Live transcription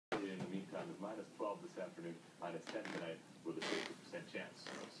-12 this afternoon, -10 tonight, with a 50% chance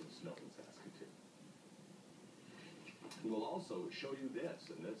of some snow in Saskatoon. We'll also show you this,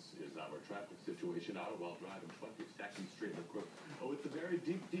 and this is our traffic situation out while driving 22nd Street. Of course, with the very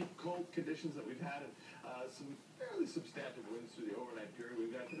deep, cold conditions that we've had, and some fairly substantive winds through the overnight period,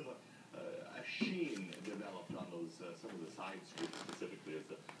 we've got a bit of a sheen developed on those some of the side streets, specifically as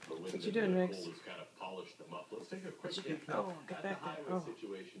the wind and the cold has kind of polished them up. Let's take a quick peek at the highway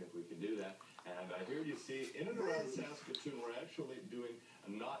situation, if we can do that. And here you see, in and around Saskatoon, we're actually doing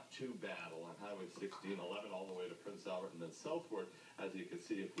not too bad along Highway 16, 11 all the way to Prince Albert, and then southward, as you can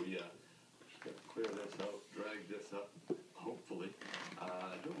see, if we just clear this out, drag this up, hopefully.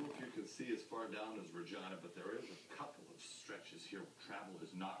 I don't know if you can see as far down as Regina, but there is a couple of stretches here where travel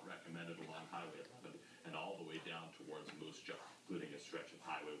is not recommended along Highway 11 and all the way down towards Moose Jaw, including a stretch of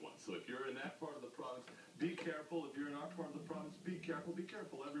Highway 1. So if you're in that part of the province, be careful. If you're in our part of the province, be careful. Be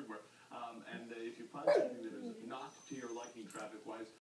careful everywhere. And if you find something that is not to your liking traffic-wise,